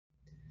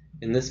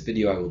In this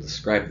video I will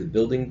describe the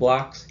building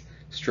blocks,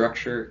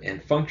 structure,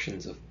 and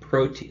functions of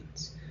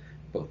proteins,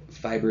 both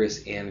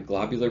fibrous and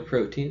globular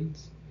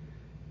proteins,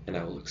 and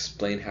I will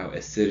explain how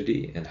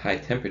acidity and high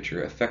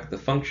temperature affect the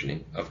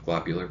functioning of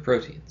globular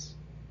proteins.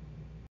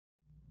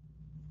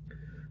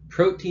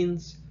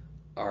 Proteins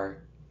are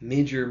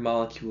major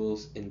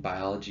molecules in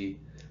biology.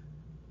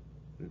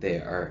 They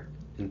are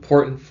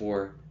important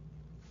for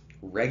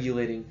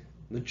regulating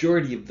the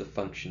majority of the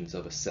functions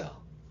of a cell.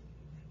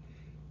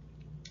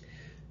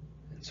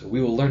 So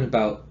we will learn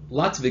about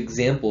lots of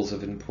examples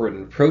of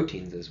important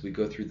proteins as we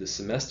go through the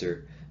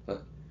semester,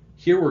 but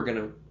here we're going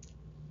to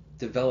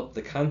develop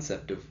the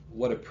concept of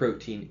what a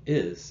protein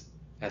is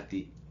at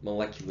the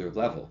molecular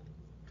level.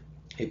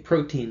 A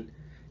protein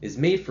is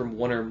made from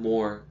one or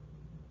more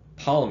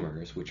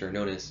polymers, which are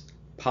known as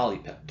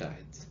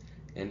polypeptides,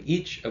 and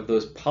each of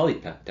those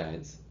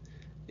polypeptides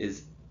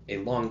is a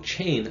long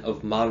chain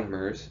of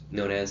monomers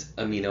known as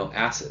amino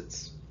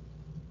acids.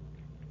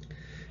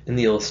 In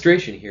the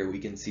illustration here, we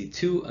can see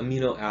two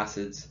amino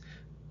acids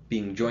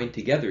being joined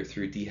together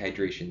through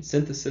dehydration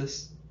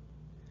synthesis.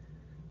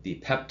 The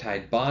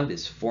peptide bond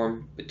is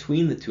formed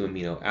between the two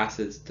amino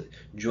acids to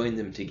join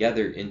them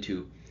together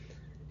into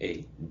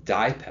a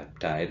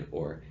dipeptide,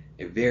 or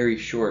a very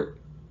short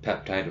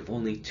peptide of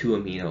only 2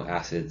 amino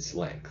acids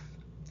length.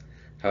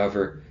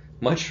 However,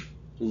 much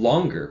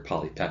longer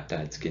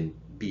polypeptides can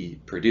be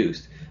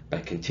produced by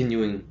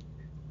continuing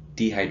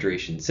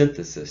dehydration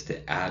synthesis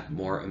to add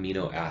more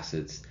amino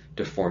acids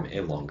to form a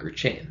longer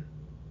chain.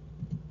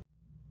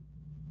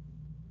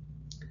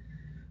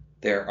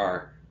 There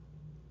are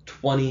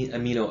 20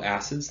 amino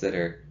acids that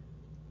are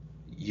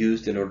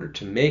used in order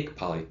to make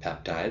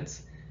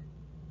polypeptides.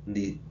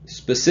 The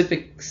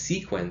specific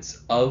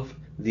sequence of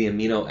the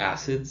amino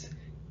acids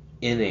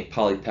in a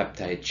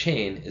polypeptide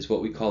chain is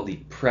what we call the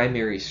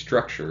primary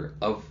structure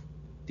of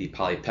the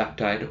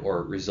polypeptide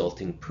or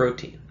resulting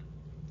protein.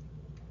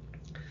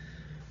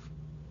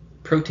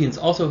 Proteins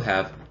also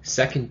have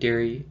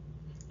secondary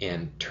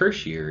and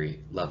tertiary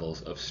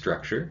levels of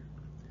structure.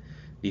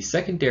 The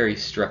secondary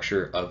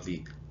structure of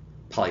the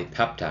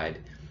polypeptide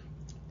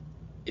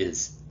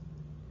is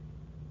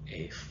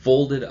a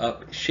folded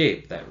up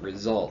shape that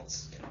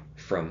results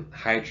from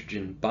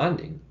hydrogen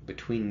bonding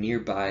between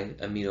nearby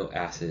amino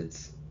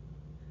acids.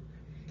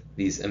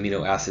 These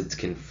amino acids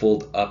can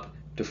fold up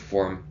to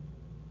form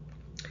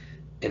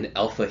an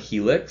alpha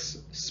helix,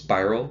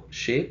 spiral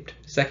shaped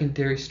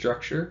secondary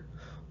structure,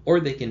 or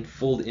they can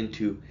fold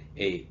into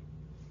a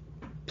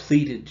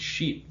pleated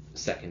sheet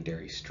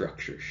secondary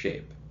structure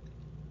shape.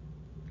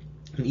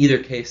 In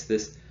either case,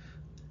 this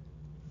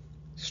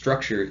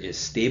structure is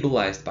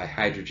stabilized by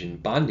hydrogen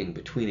bonding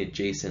between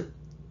adjacent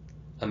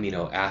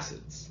amino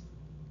acids.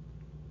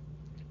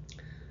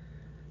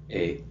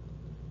 A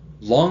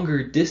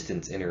longer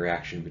distance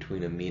interaction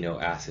between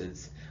amino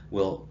acids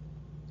will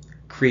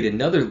create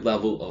another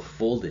level of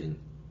folding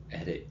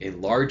at a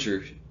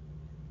larger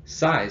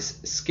size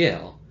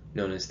scale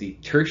known as the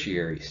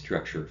tertiary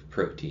structure of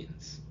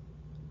proteins.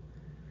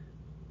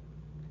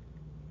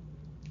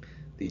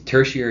 The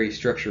tertiary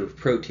structure of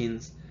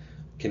proteins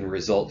can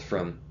result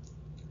from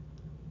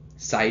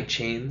side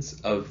chains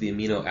of the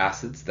amino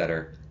acids that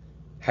are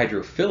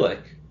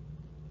hydrophilic,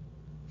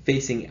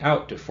 facing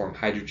out to form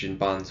hydrogen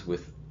bonds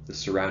with the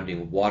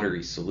surrounding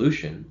watery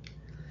solution,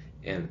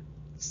 and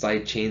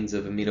side chains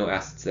of amino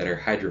acids that are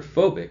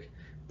hydrophobic,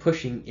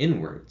 pushing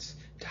inwards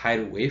to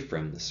hide away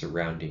from the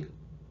surrounding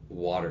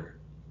water.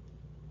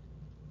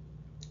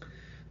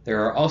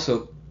 There are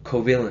also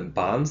covalent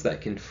bonds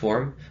that can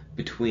form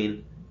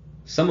between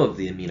some of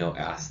the amino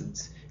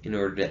acids in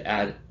order to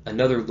add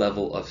another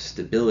level of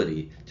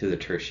stability to the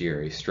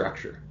tertiary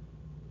structure.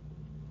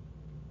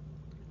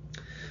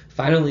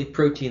 Finally,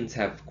 proteins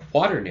have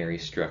quaternary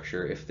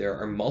structure if there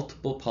are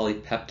multiple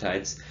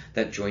polypeptides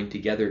that join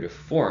together to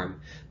form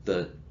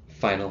the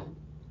final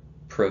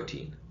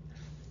protein.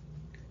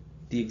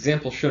 The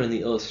example shown in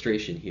the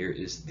illustration here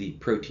is the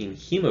protein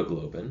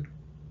hemoglobin.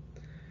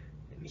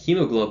 And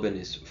hemoglobin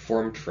is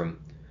formed from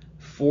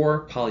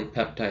 4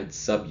 polypeptide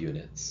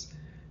subunits.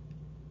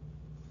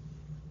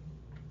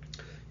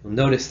 You'll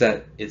notice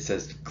that it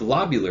says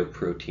globular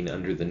protein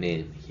under the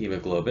name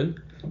hemoglobin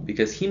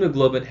because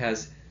hemoglobin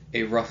has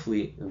a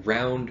roughly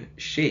round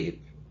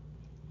shape.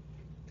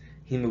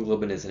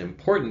 Hemoglobin is an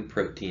important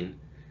protein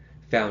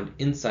found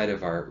inside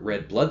of our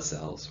red blood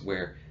cells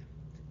where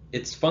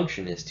its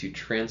function is to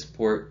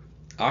transport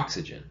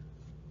oxygen.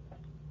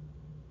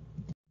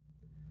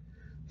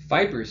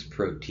 Fibrous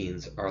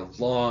proteins are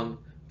long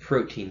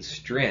protein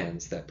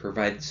strands that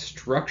provide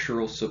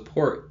structural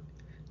support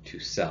to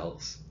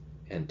cells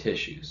and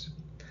tissues.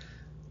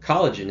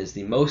 Collagen is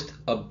the most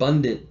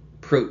abundant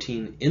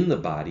protein in the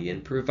body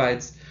and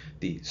provides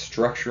the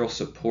structural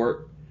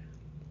support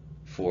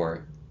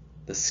for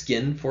the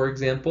skin, for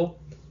example.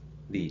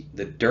 The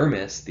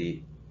dermis,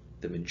 the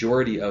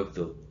majority of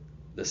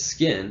the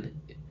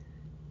skin,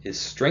 is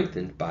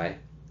strengthened by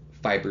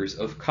fibers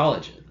of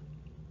collagen.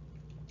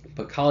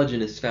 But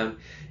collagen is found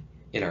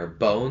in our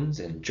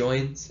bones and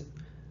joints.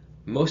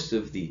 Most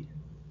of the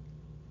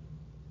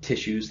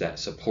tissues that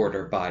support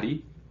our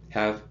body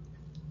have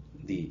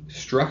the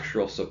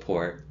structural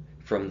support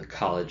from the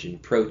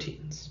collagen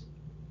proteins.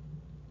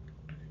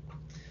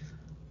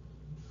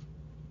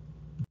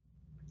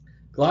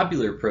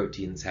 Globular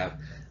proteins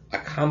have a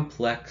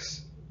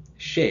complex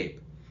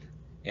shape,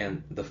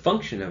 and the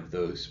function of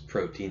those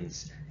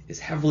proteins is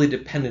heavily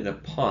dependent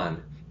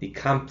upon the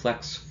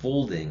complex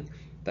folding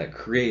that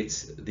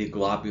creates the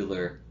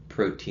globular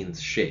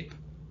protein's shape.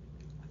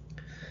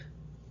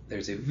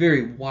 There's a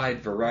very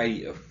wide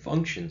variety of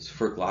functions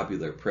for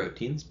globular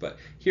proteins, but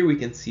here we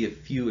can see a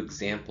few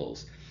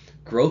examples.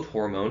 Growth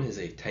hormone is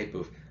a type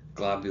of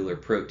globular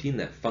protein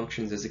that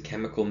functions as a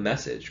chemical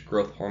message.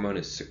 Growth hormone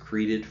is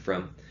secreted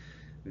from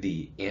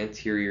the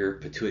anterior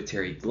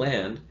pituitary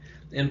gland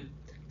and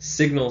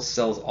signals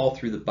cells all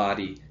through the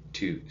body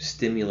to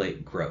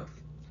stimulate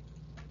growth.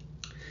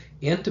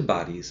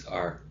 Antibodies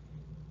are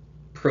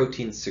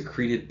proteins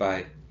secreted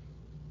by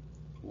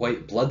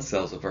white blood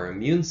cells of our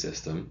immune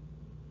system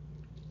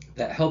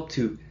that help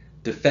to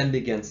defend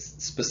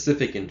against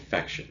specific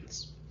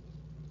infections.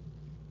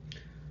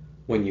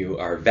 When you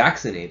are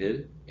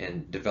vaccinated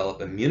and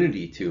develop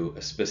immunity to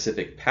a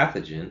specific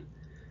pathogen,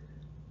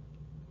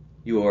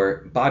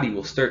 your body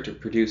will start to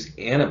produce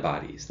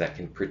antibodies that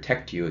can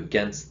protect you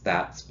against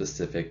that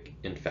specific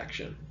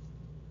infection.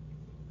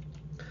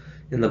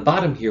 In the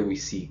bottom here we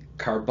see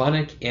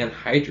carbonic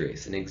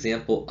anhydrase, an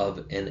example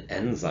of an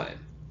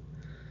enzyme.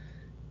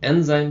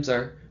 Enzymes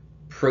are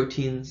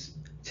proteins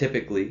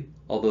typically,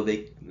 although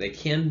they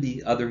can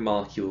be other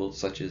molecules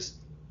such as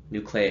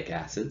nucleic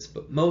acids,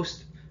 but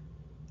most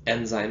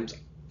enzymes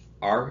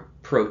are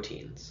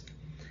proteins.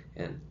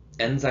 And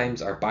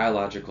enzymes are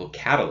biological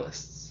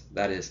catalysts.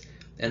 That is,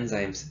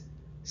 enzymes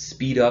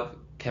speed up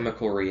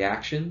chemical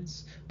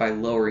reactions by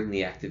lowering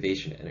the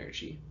activation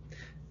energy.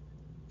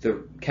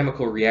 The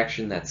chemical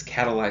reaction that's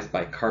catalyzed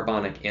by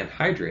carbonic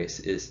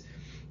anhydrase is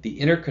the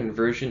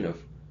interconversion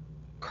of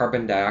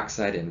carbon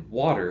dioxide and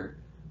water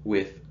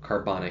with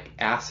carbonic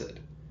acid.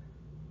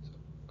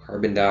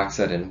 Carbon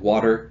dioxide and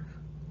water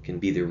can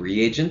be the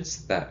reagents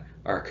that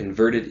are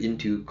converted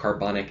into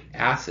carbonic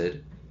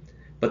acid,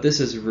 but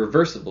this is a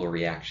reversible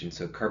reaction,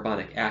 so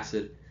carbonic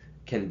acid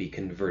can be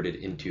converted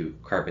into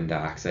carbon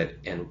dioxide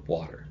and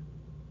water.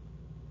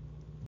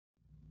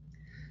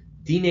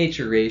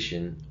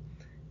 Denaturation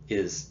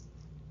is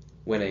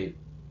when a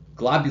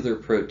globular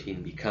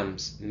protein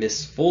becomes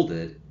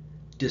misfolded,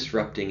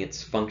 disrupting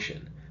its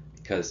function,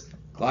 because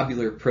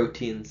globular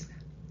proteins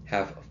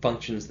have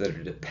functions that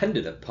are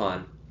dependent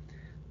upon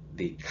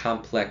the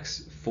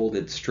complex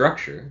folded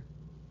structure.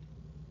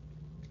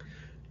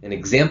 An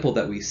example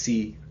that we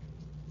see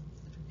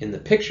in the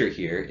picture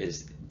here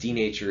is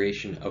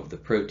denaturation of the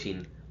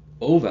protein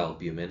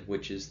ovalbumin,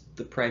 which is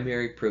the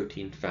primary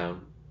protein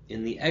found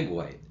in the egg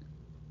white.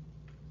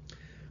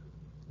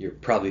 You're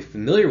probably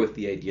familiar with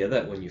the idea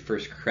that when you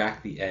first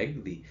crack the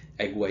egg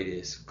white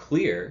is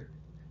clear,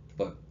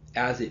 but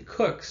as it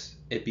cooks,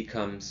 it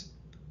becomes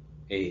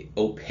an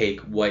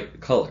opaque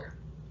white color.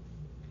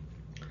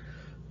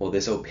 Well,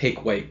 this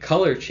opaque white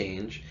color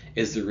change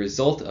is the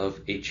result of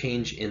a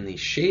change in the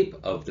shape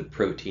of the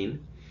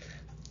protein.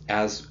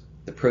 As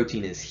the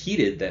protein is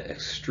heated, that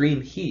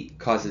extreme heat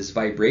causes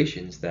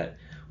vibrations that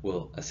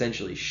will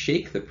essentially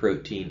shake the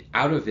protein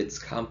out of its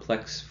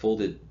complex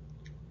folded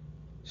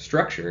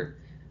structure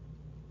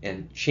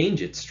and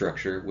change its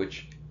structure,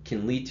 which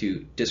can lead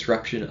to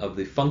disruption of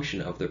the function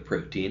of the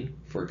protein.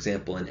 For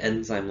example, an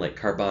enzyme like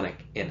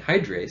carbonic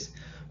anhydrase,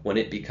 when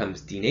it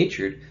becomes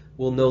denatured,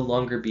 will no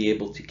longer be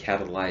able to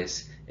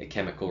catalyze a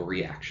chemical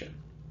reaction.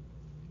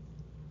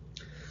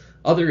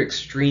 Other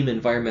extreme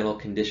environmental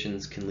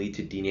conditions can lead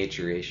to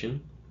denaturation.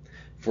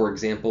 For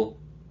example,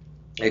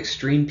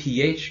 extreme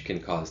pH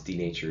can cause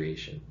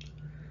denaturation.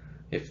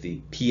 If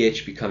the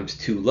pH becomes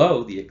too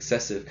low, the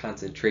excessive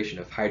concentration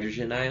of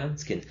hydrogen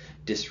ions can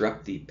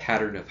disrupt the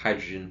pattern of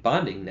hydrogen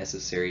bonding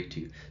necessary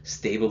to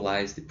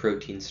stabilize the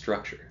protein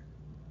structure.